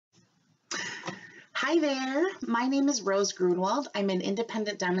Hi there, my name is Rose Grunwald. I'm an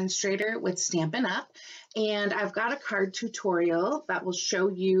independent demonstrator with Stampin' Up, and I've got a card tutorial that will show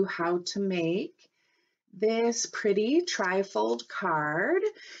you how to make this pretty trifold card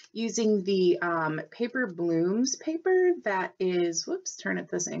using the paper blooms paper that is, whoops, turn at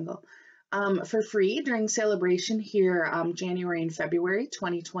this angle, for free during celebration here January and February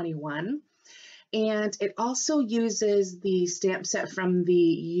 2021. And it also uses the stamp set from the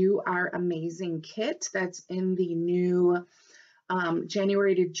You Are Amazing kit that's in the new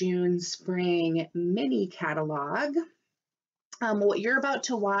January to June spring mini catalog. What you're about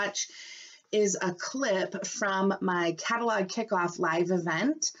to watch is a clip from my catalog kickoff live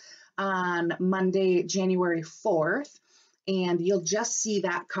event on Monday, January 4th. And you'll just see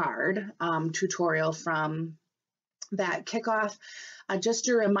that card tutorial from that kickoff. Just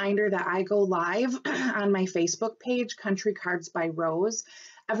a reminder that I go live on my Facebook page, Country Cards by Rose,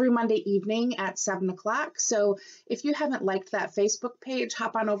 every Monday evening at 7 o'clock. So if you haven't liked that Facebook page,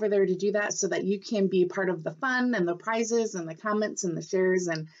 hop on over there to do that so that you can be part of the fun and the prizes and the comments and the shares,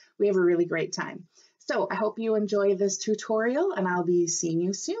 and we have a really great time. So I hope you enjoy this tutorial, and I'll be seeing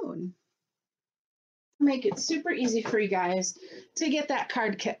you soon. Make it super easy for you guys to get that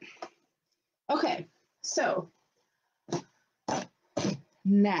card kit. Okay, so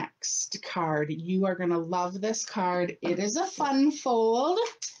next card. You are going to love this card. It is a fun fold.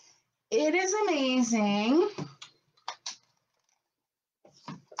 It is amazing.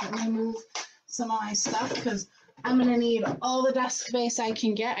 Let me move some of my stuff because I'm going to need all the desk space I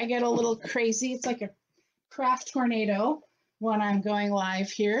can get. I get a little crazy. It's like a craft tornado when I'm going live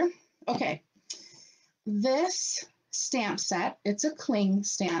here. Okay, this stamp set, it's a cling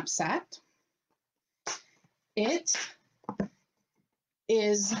stamp set. It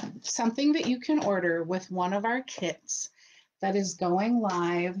is something that you can order with one of our kits that is going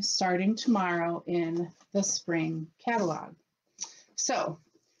live starting tomorrow in the spring catalog. So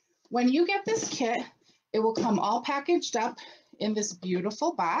when you get this kit, it will come all packaged up in this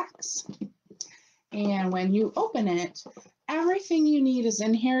beautiful box. And when you open it, everything you need is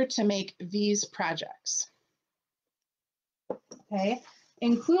in here to make these projects. Okay,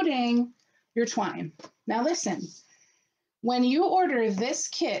 including your twine. Now listen, when you order this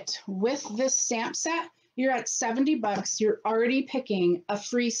kit with this stamp set, you're at 70 bucks. You're already picking a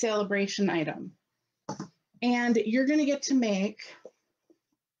free celebration item. And you're going to get to make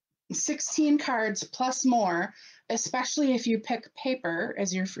 16 cards plus more, especially if you pick paper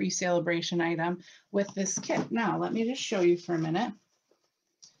as your free celebration item with this kit. Now, let me just show you for a minute.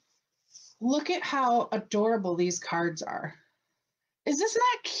 Look at how adorable these cards are. Is this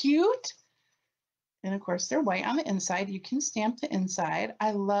not cute? And of course, they're white on the inside. You can stamp the inside.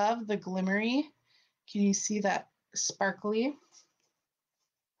 I love the glimmery. Can you see that sparkly?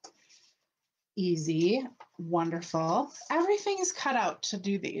 Easy, wonderful. Everything is cut out to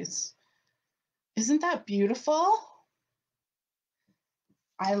do these. Isn't that beautiful?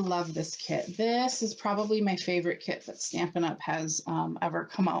 I love this kit. This is probably my favorite kit that Stampin' Up! Has ever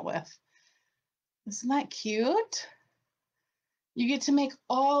come out with. Isn't that cute? You get to make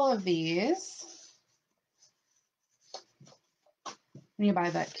all of these when you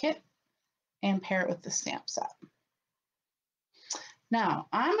buy that kit and pair it with the stamp set. Now,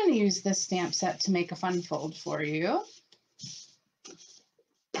 I'm going to use this stamp set to make a fun fold for you.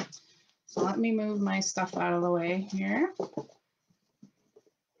 So let me move my stuff out of the way here.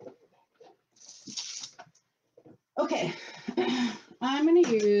 Okay, I'm going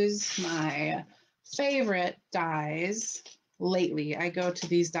to use my favorite dies lately. I go to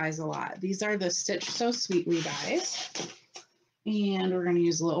these dies a lot. These are the Stitch So Sweetly dies. And we're going to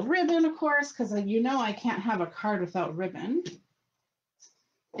use a little ribbon, of course, because you know I can't have a card without ribbon.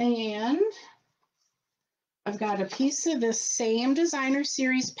 And I've got a piece of this same designer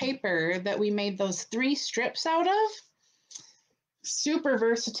series paper that we made those 3 strips out of. Super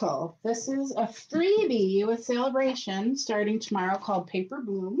versatile. This is a freebie with celebration starting tomorrow called Paper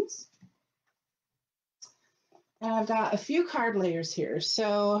Blooms. And I've got a few card layers here.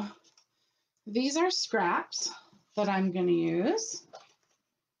 So these are scraps that I'm going to use.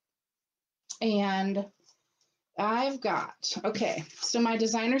 And I've got, okay, so my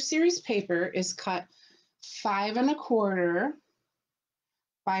designer series paper is cut 5 1/4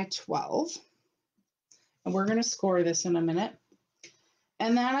 by 12. And we're going to score this in a minute.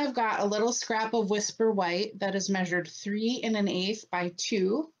 And then I've got a little scrap of Whisper White that is measured 3 1/8 by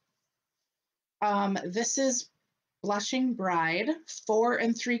 2. This is Blushing Bride, 4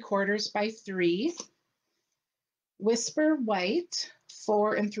 3/4 by 3. Whisper White,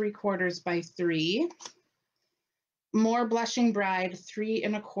 4 3/4 by 3. More Blushing Bride 3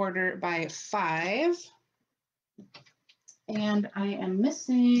 1/4 by 5. And I am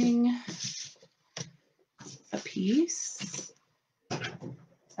missing a piece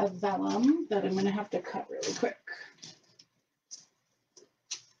of vellum that I'm going to have to cut really quick.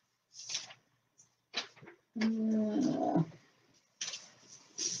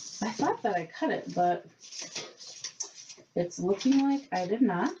 I thought that I cut it, but it's looking like I did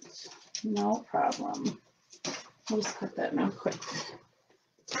not. No problem. I'll just cut that now quick.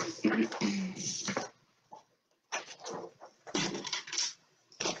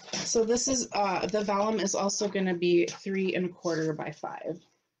 So this is, the vellum is also going to be 3 1/4 by 5.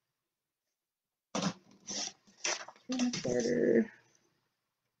 3 1/4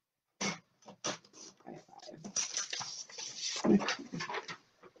 by 5. Okay.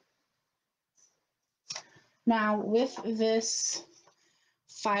 Now with this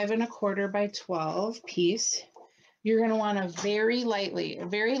 5 1/4 by 12 piece, you're going to want to very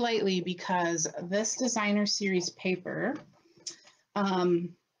lightly, because this designer series paper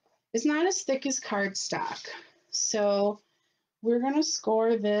is not as thick as cardstock. So we're going to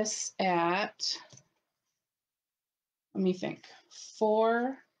score this at, let me think,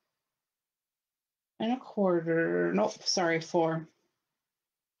 4 1/4. Nope, sorry, 4.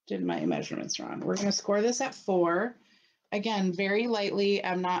 Did my measurements wrong. We're going to score this at 4. Again, very lightly.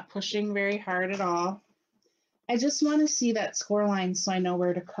 I'm not pushing very hard at all. I just want to see that score line so I know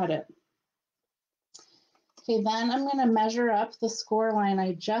where to cut it. Okay, then I'm going to measure up the score line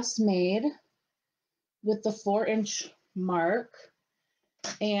I just made with the 4-inch mark,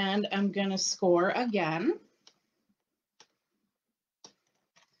 and I'm going to score again.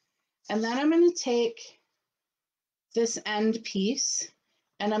 And then I'm going to take this end piece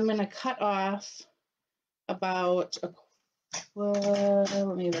and I'm going to cut off about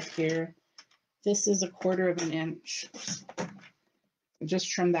let me look here. This is 1/4 of an inch. Just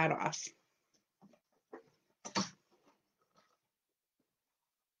trim that off.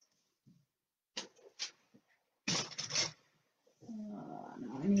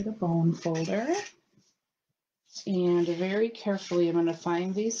 Now I need a bone folder. And very carefully, I'm going to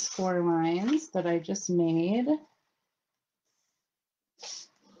find these score lines that I just made.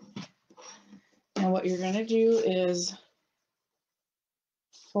 And what you're going to do is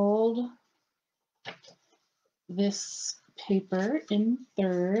fold this paper in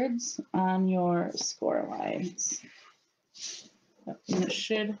thirds on your score lines. And it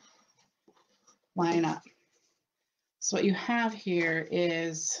should line up. So what you have here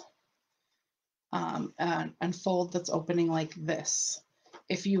is an fold that's opening like this.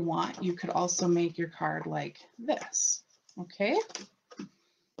 If you want, you could also make your card like this. Okay.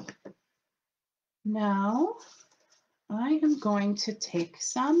 Now I am going to take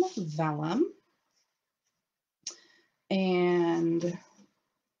some vellum and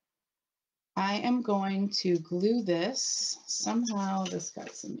I am going to glue this. Somehow this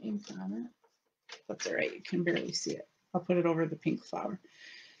got some ink on it. That's all right, you can barely see it. I'll put it over the pink flower.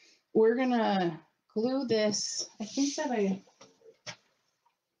 We're gonna glue this. I think that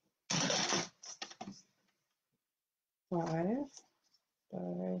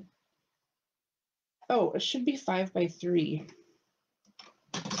oh, it should be 5 by 3.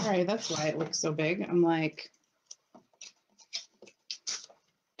 All right, that's why it looks so big. I'm like,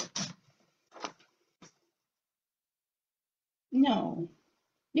 no.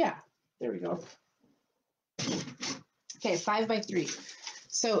 Yeah, there we go. Okay, 5 by 3.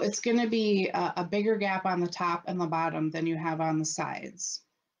 So it's going to be a bigger gap on the top and the bottom than you have on the sides.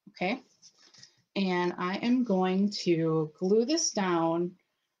 Okay, and I am going to glue this down,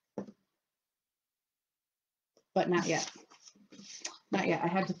 but not yet. Not yet. I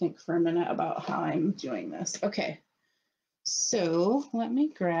had to think for a minute about how I'm doing this. Okay, so let me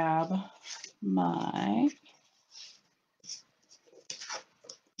grab my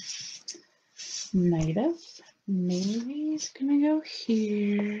native. Maybe it's gonna go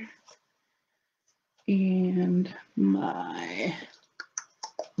here. And my,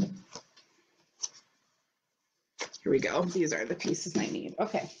 here we go. These are the pieces I need.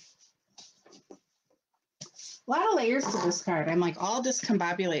 Okay. A lot of layers to this card. I'm like all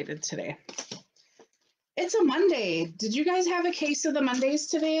discombobulated today. It's a Monday. Did you guys have a case of the Mondays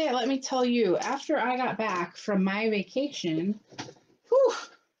today? Let me tell you, after I got back from my vacation, whew,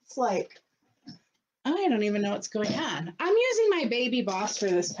 it's like, I don't even know what's going on. I'm using my Baby Boss for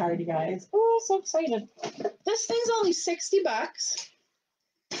this card, you guys. Oh, so excited. This thing's only 60 bucks.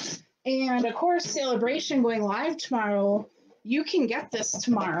 And of course, Celebration going live tomorrow. You can get this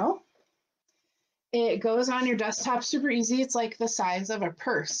tomorrow. It goes on your desktop super easy. It's like the size of a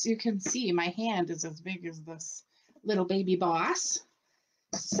purse. You can see my hand is as big as this little baby boss.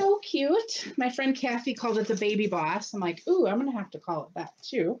 So cute. My friend Kathy called it the baby boss. I'm like, ooh, I'm gonna have to call it that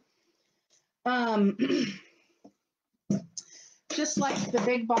too. Just like the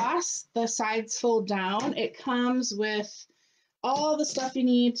big boss, the sides fold down. It comes with all the stuff you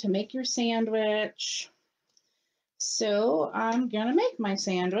need to make your sandwich. So I'm gonna make my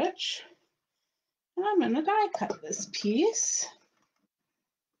sandwich. And I'm gonna die cut this piece.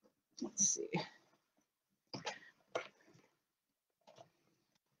 Let's see.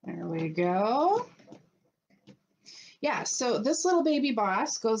 There we go. Yeah, so this little baby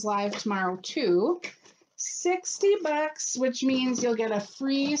boss goes live tomorrow too. $60, which means you'll get a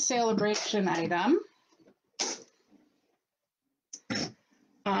free celebration item.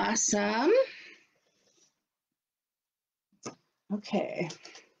 Awesome. Okay.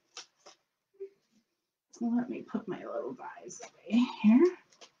 Let me put my little dies away here.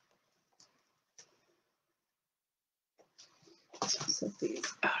 Set these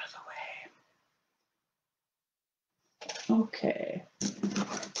out of the way. Okay.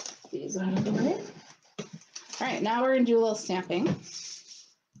 These out of the way. All right, now we're gonna do a little stamping.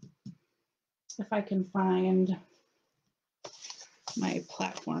 If I can find my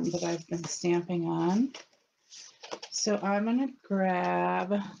platform that I've been stamping on. So I'm gonna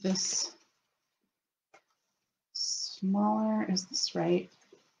grab this smaller, is this right?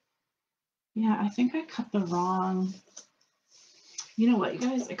 Yeah, I think I cut the wrong, you know what, you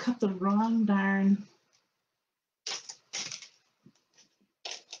guys, I cut the wrong darn.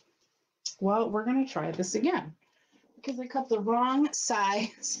 Well, we're gonna try this again because I cut the wrong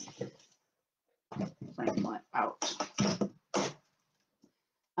size. Framelit out.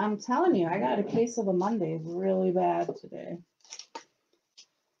 I'm telling you, I got a case of the Mondays really bad today.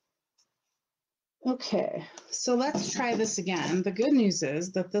 Okay, so let's try this again. The good news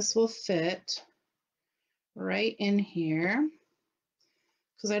is that this will fit right in here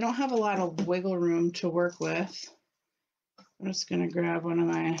because I don't have a lot of wiggle room to work with. I'm just going to grab one of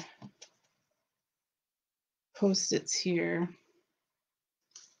my Post-its here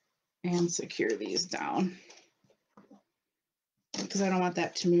and secure these down because I don't want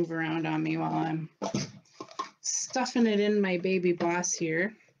that to move around on me while I'm stuffing it in my baby boss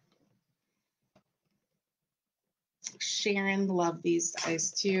here. Sharon, love these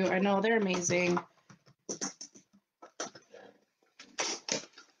guys too. I know they're amazing.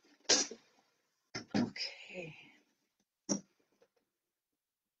 Okay.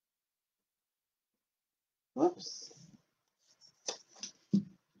 Whoops.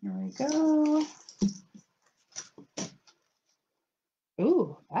 Here we go.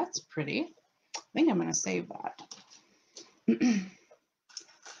 Ooh, that's pretty. I think I'm going to save that.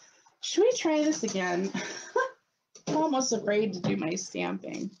 Should we try this again? I'm almost afraid to do my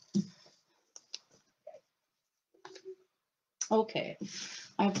stamping. Okay,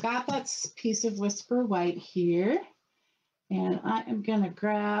 I've got that piece of Whisper White here, and I am going to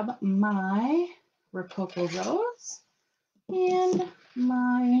grab my Rococo Rose and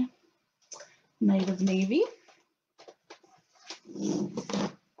my Night of Navy.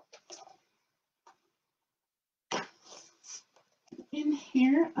 In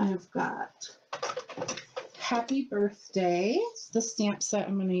here, I've got Happy Birthday. It's the stamp set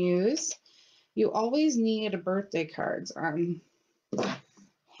I'm going to use. You always need a birthday cards on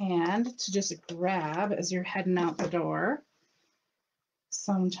hand to just grab as you're heading out the door.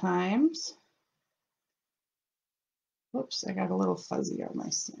 Sometimes. Whoops, I got a little fuzzy on my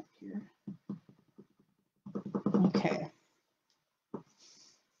stamp here. Okay.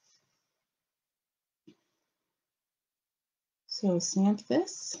 So stamp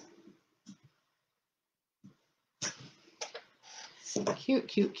this. Cute,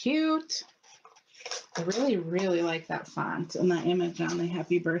 cute, cute. I really, really like that font and that image on the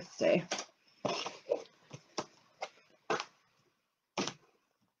happy birthday. All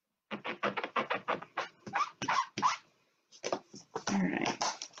right.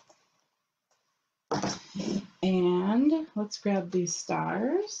 And let's grab these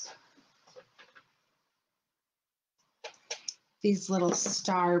stars. These little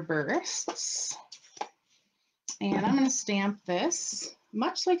star bursts. And I'm going to stamp this,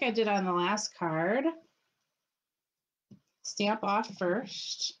 much like I did on the last card. Stamp off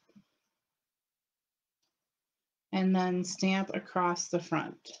first. And then stamp across the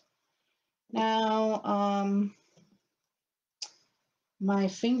front. Now, my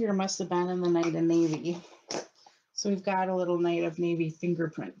finger must have been in the Night of Navy. So we've got a little Night of Navy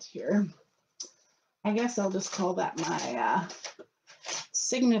fingerprint here. I guess I'll just call that my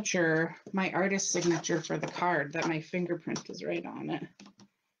signature, my artist signature for the card, that my fingerprint is right on it.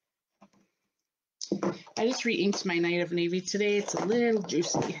 I just re-inked my Night of Navy today. It's a little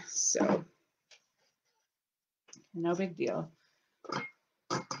juicy, so no big deal.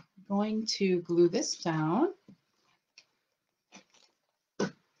 I'm going to glue this down.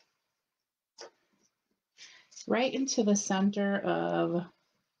 Right into the center of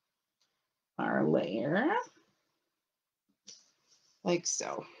our layer, like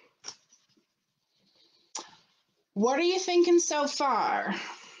so. What are you thinking so far?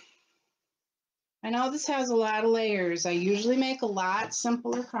 I know this has a lot of layers. I usually make a lot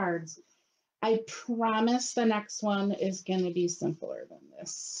simpler cards. I promise the next one is going to be simpler than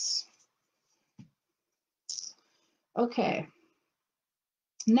this. Okay.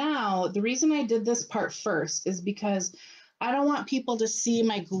 Now, the reason I did this part first is because I don't want people to see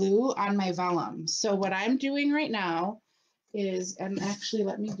my glue on my vellum. So what I'm doing right now is, and actually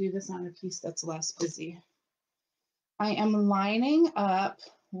let me do this on a piece that's less busy. I am lining up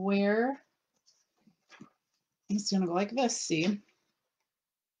where, it's going to go like this, see?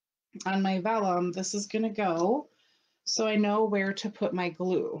 On my vellum, this is going to go, so I know where to put my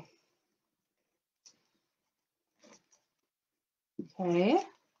glue. Okay,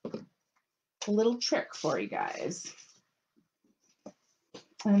 a little trick for you guys.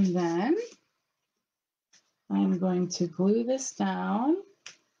 And then I'm going to glue this down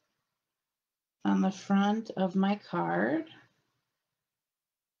on the front of my card,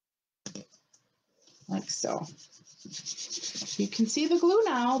 like so. You can see the glue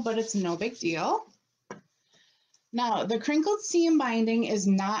now, but it's no big deal. Now, the crinkled seam binding is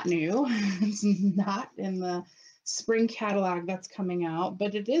not new. It's not in the spring catalog that's coming out,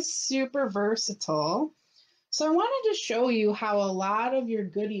 but it is super versatile. So I wanted to show you how a lot of your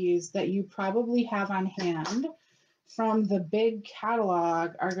goodies that you probably have on hand from the big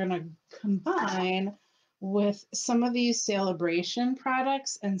catalog are going to combine with some of these celebration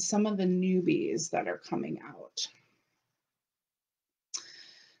products and some of the newbies that are coming out.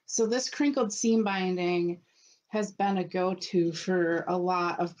 So this crinkled seam binding has been a go-to for a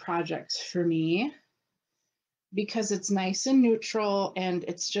lot of projects for me because it's nice and neutral and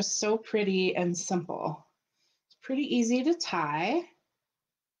it's just so pretty and simple. It's pretty easy to tie.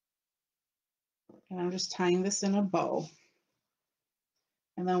 And I'm just tying this in a bow.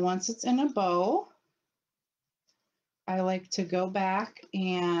 And then once it's in a bow, I like to go back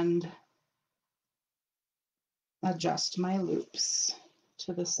and adjust my loops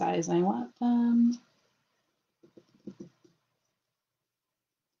to the size I want them.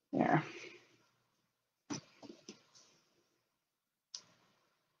 There.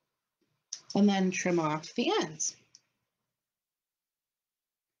 And then trim off the ends.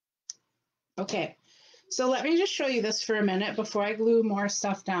 Okay, so let me just show you this for a minute before I glue more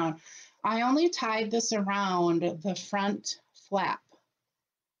stuff down. I only tied this around the front flap.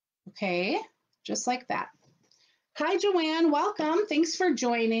 Okay, just like that. Hi, Joanne, welcome. Thanks for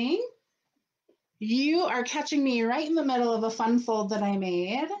joining. You are catching me right in the middle of a fun fold that I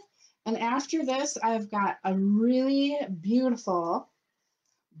made. And after this, I've got a really beautiful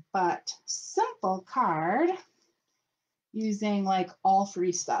but simple card using like all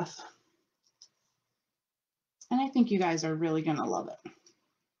free stuff. And I think you guys are really gonna love it.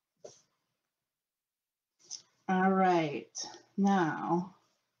 All right, now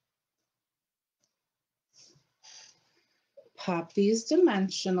pop these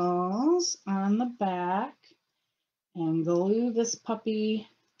dimensionals on the back and glue this puppy,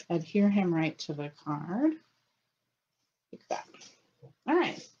 adhere him right to the card, like that. All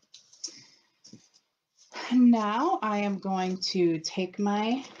right. Now I am going to take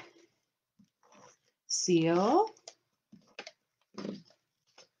my seal.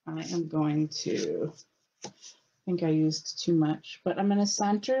 I am going to, I think I used too much, but I'm going to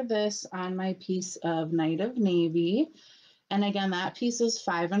center this on my piece of Night of Navy. And again, that piece is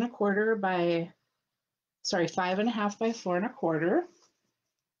 5 1/4 by, sorry, 5 1/2 by 4 1/4.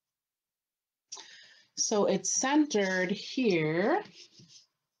 So it's centered here,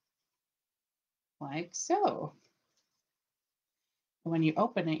 like so. When you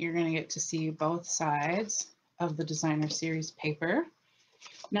open it, you're going to get to see both sides of the designer series paper.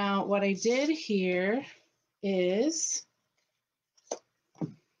 Now, what I did here is,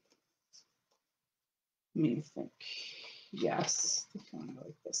 let me think. Yes, I want to go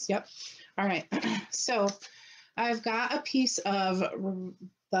like this. Yep. All right. So I've got a piece of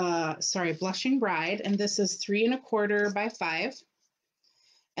the, Blushing Bride, and this is 3 1/4 by 5.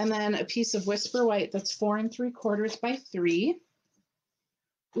 And then a piece of Whisper White that's 4 3/4 by 3.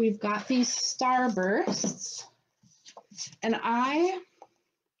 We've got these starbursts, and I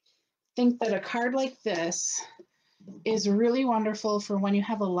think that a card like this is really wonderful for when you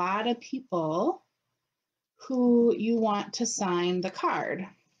have a lot of people who you want to sign the card.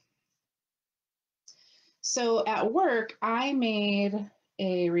 So at work, I made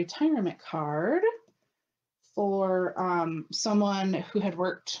a retirement card for someone who had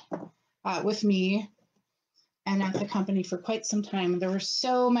worked with me and at the company for quite some time. There were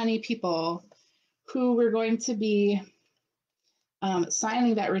so many people who were going to be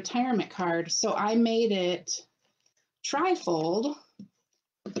signing that retirement card. So I made it trifold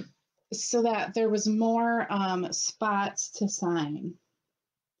so that there was more spots to sign.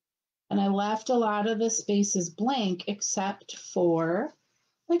 And I left a lot of the spaces blank except for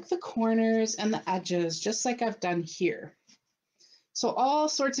like the corners and the edges, just like I've done here. So all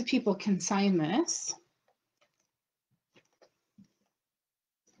sorts of people can sign this.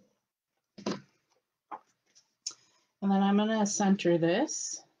 And then I'm going to center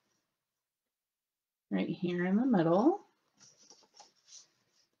this right here in the middle.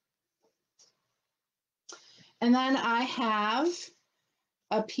 And then I have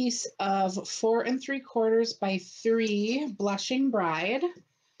a piece of 4 3/4 by 3 Blushing Bride,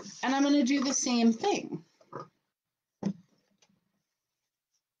 and I'm going to do the same thing.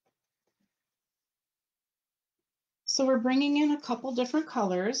 So we're bringing in a couple different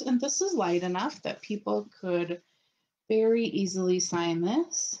colors, and this is light enough that people could very easily sign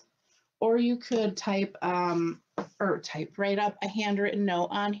this, or you could type write up a handwritten note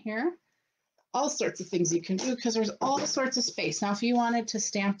on here. All sorts of things you can do because there's all sorts of space. Now, if you wanted to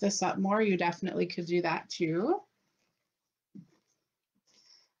stamp this up more, you definitely could do that too.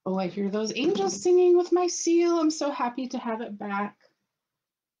 Oh, I hear those angels singing with my seal. I'm so happy to have it back.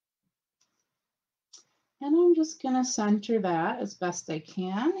 And I'm just going to center that as best I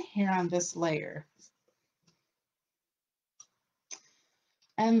can here on this layer.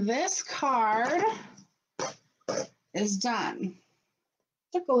 And this card is done.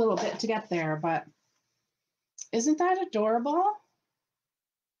 Took a little bit to get there, but isn't that adorable?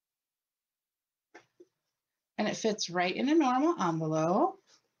 And it fits right in a normal envelope,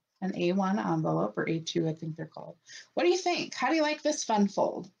 an A1 envelope, or A2, I think they're called. What do you think? How do you like this fun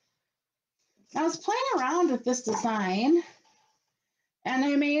fold? I was playing around with this design, and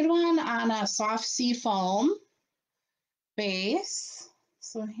I made one on a soft sea foam base.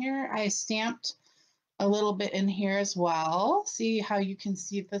 So here I stamped a little bit in here as well. See how you can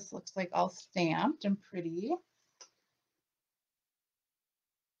see this looks like all stamped and pretty.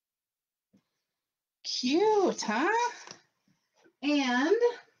 Cute, huh? And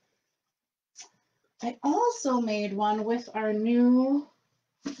I also made one with our new,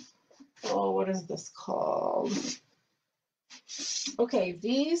 oh, what is this called? Okay,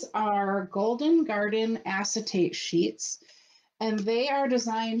 these are Golden Garden acetate sheets, and they are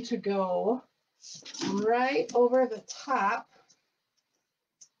designed to go right over the top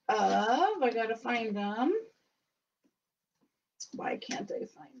of, I gotta find them. Why can't I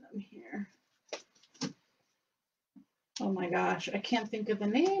find them here? Oh my gosh, I can't think of the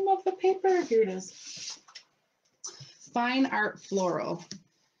name of the paper. Here it is. Fine Art Floral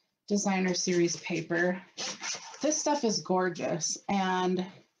Designer Series paper. This stuff is gorgeous, and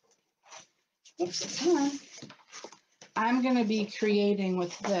oops, I'm going to be creating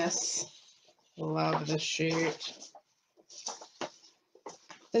with this. Love this sheet.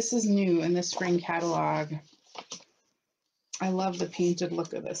 This is new in the spring catalog. I love the painted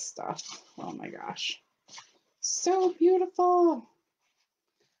look of this stuff. Oh my gosh. So beautiful.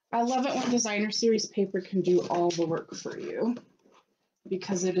 I love it when designer series paper can do all the work for you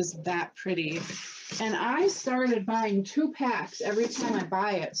because it is that pretty. And I started buying 2 packs every time I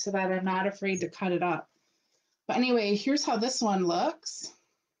buy it so that I'm not afraid to cut it up. But anyway, here's how this one looks.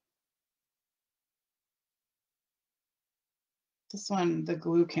 This one, the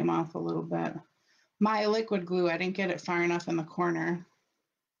glue came off a little bit. My liquid glue, I didn't get it far enough in the corner.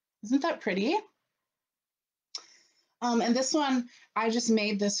 Isn't that pretty? And this one, I just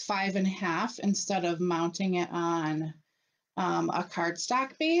made this 5 1/2 instead of mounting it on a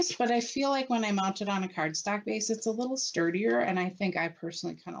cardstock base, but I feel like when I mount it on a cardstock base, it's a little sturdier, and I think I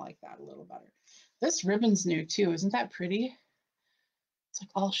personally kind of like that a little better. This ribbon's new too. Isn't that pretty? It's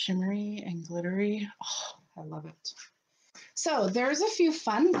like all shimmery and glittery. Oh, I love it. So there's a few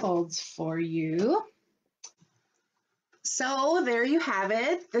fun folds for you. So there you have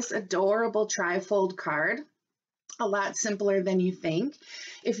it, this adorable trifold card. A lot simpler than you think.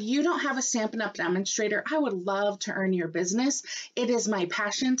 If you don't have a Stampin' Up! Demonstrator, I would love to earn your business. It is my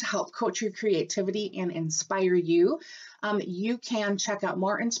passion to help coach your creativity and inspire you. You can check out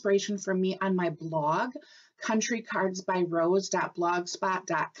more inspiration from me on my blog,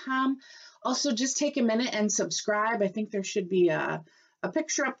 countrycardsbyrose.blogspot.com. Also, just take a minute and subscribe. I think there should be a a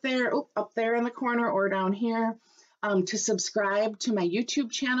picture up there, up there in the corner or down here, to subscribe to my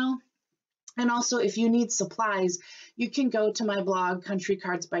YouTube channel. And also, if you need supplies, you can go to my blog,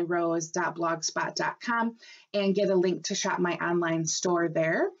 countrycardsbyrose.blogspot.com, and get a link to shop my online store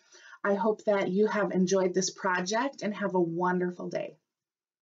there. I hope that you have enjoyed this project and have a wonderful day.